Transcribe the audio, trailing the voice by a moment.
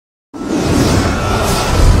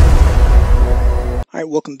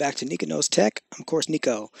Alright, welcome back to Nico Knows Tech. I'm of course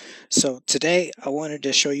Nico. So today I wanted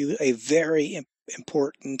to show you a very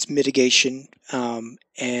important mitigation,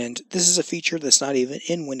 and this is a feature that's not even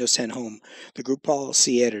in Windows 10 Home, the Group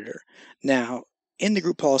Policy Editor. Now, in the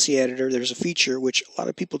Group Policy Editor, there's a feature which a lot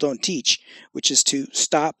of people don't teach, which is to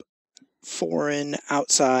stop foreign,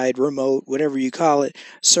 outside, remote, whatever you call it,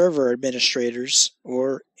 server administrators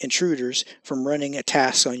or intruders from running a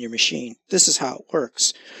task on your machine. This is how it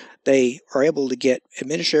works. They are able to get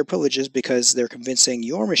administrator privileges because they're convincing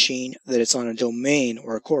your machine that it's on a domain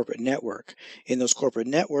or a corporate network. In those corporate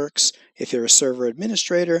networks, if you're a server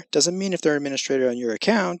administrator, doesn't mean if they're an administrator on your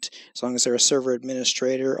account, as long as they're a server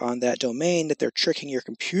administrator on that domain, that they're tricking your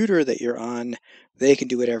computer that you're on. They can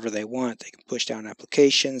do whatever they want. They can push down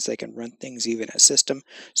applications, they can run things even as system.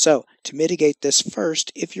 So to mitigate this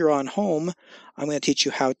first, if you're on home, I'm going to teach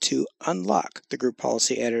you how to unlock the Group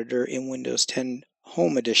Policy Editor in Windows 10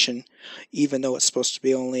 Home Edition, even though it's supposed to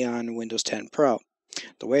be only on Windows 10 Pro.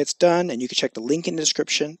 The way it's done, and you can check the link in the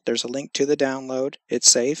description, there's a link to the download. It's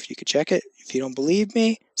safe, you can check it. If you don't believe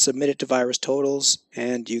me, submit it to VirusTotals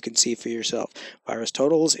and you can see for yourself.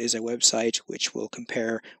 VirusTotals is a website which will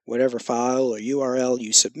compare whatever file or URL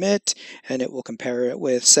you submit, and it will compare it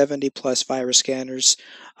with 70 plus virus scanners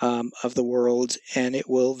of the world, and it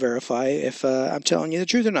will verify if I'm telling you the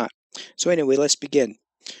truth or not. So anyway, let's begin.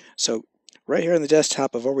 So right here on the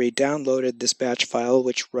desktop, I've already downloaded this batch file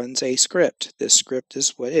which runs a script. This script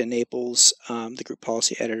is what enables the Group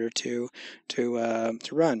Policy Editor to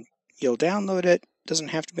run. You'll download it. Doesn't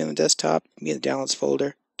have to be on the desktop. It can be in the Downloads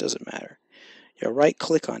folder. Doesn't matter. You'll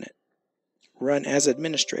right-click on it. Run as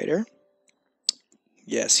administrator.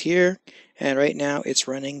 Yes, here. And right now it's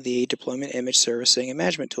running the Deployment Image Servicing and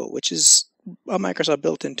Management tool, which is a Microsoft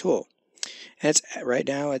built-in tool. And right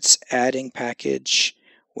now it's adding package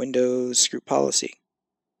Windows Group Policy.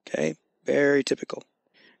 Okay, very typical.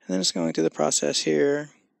 And then it's going through the process here.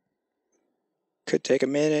 Could take a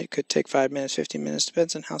minute, could take 5 minutes, 15 minutes,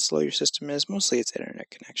 depends on how slow your system is. Mostly it's internet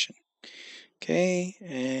connection. Okay,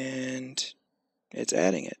 and it's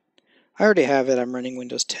adding it. I already have it. I'm running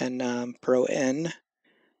Windows 10 Pro N,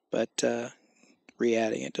 but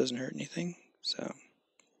re-adding it doesn't hurt anything. So,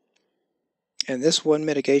 and this one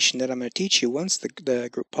mitigation that I'm going to teach you, once the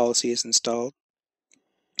group policy is installed,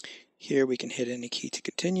 here we can hit any key to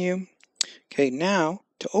continue. Okay, now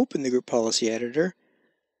to open the Group Policy Editor,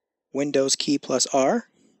 Windows key plus R,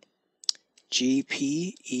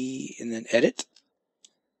 gpedit and then edit.msc.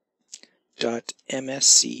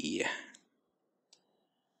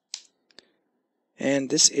 And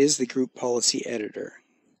this is the Group Policy Editor.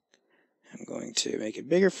 I'm going to make it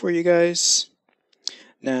bigger for you guys.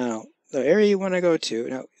 Now, the area you want to go to,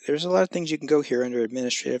 now there's a lot of things you can go here under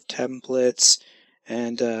Administrative Templates,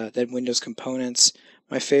 and then Windows Components.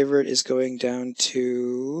 My favorite is going down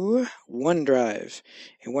to OneDrive.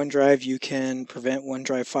 In OneDrive, you can prevent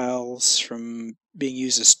OneDrive files from being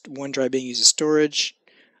used as storage.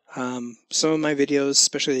 Some of my videos,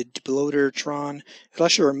 especially the Debloater Tron, it'll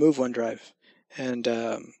actually remove OneDrive. And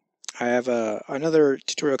I have another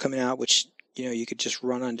tutorial coming out, which you could just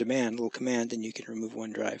run on demand, a little command, and you can remove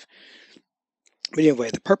OneDrive. But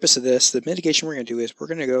anyway, the purpose of this, the mitigation we're going to do is we're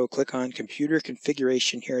going to go click on Computer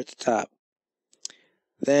Configuration here at the top.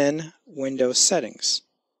 Then Windows Settings.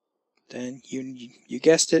 Then you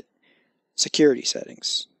guessed it, Security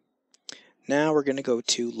Settings. Now we're going to go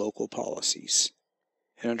to Local Policies.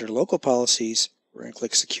 And under Local Policies, we're going to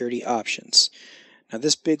click Security Options. Now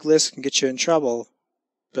this big list can get you in trouble,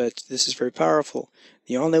 but this is very powerful.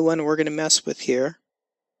 The only one we're going to mess with here,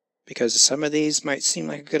 because some of these might seem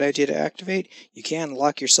like a good idea to activate, you can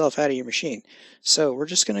lock yourself out of your machine. So we're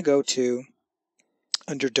just going to go to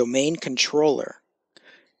under Domain Controller.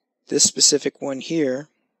 This specific one here,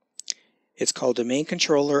 it's called Domain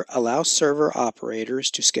Controller Allow Server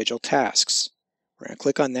Operators to Schedule Tasks. We're going to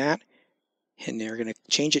click on that, and they're going to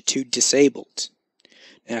change it to Disabled.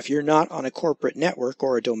 Now if you're not on a corporate network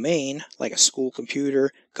or a domain, like a school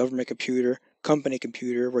computer, government computer, company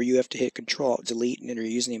computer, where you have to hit Control, Delete, and enter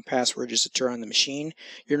your username and password just to turn on the machine,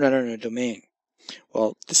 you're not on a domain.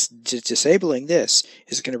 Well, disabling this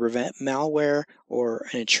is going to prevent malware or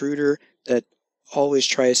an intruder that always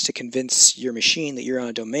tries to convince your machine that you're on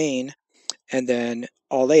a domain, and then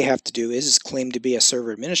all they have to do is claim to be a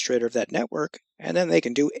server administrator of that network, and then they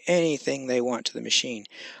can do anything they want to the machine.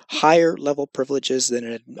 Higher level privileges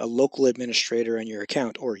than a local administrator on your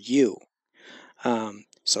account, or you.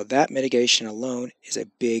 So that mitigation alone is a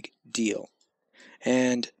big deal.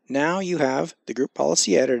 And now you have the Group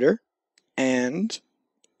Policy Editor, and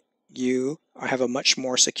you have a much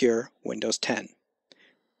more secure Windows 10.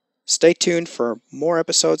 stay tuned for more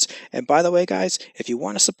episodes. And by the way, guys, if you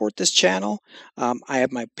want to support this channel, I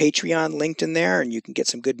have my Patreon linked in there, and you can get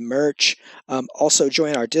some good merch. Also,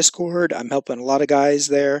 join our Discord. I'm helping a lot of guys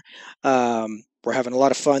there. We're having a lot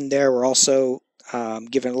of fun there. We're also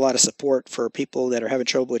giving a lot of support for people that are having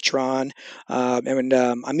trouble with Tron. And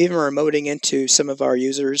I'm even remoting into some of our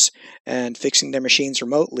users and fixing their machines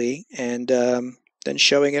remotely, and then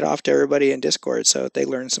showing it off to everybody in Discord so they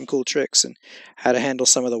learn some cool tricks and how to handle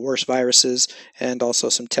some of the worst viruses, and also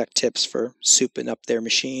some tech tips for souping up their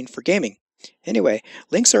machine for gaming. Anyway,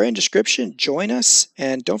 links are in description. Join us,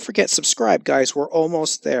 and don't forget, subscribe, guys. We're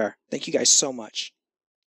almost there. Thank you guys so much.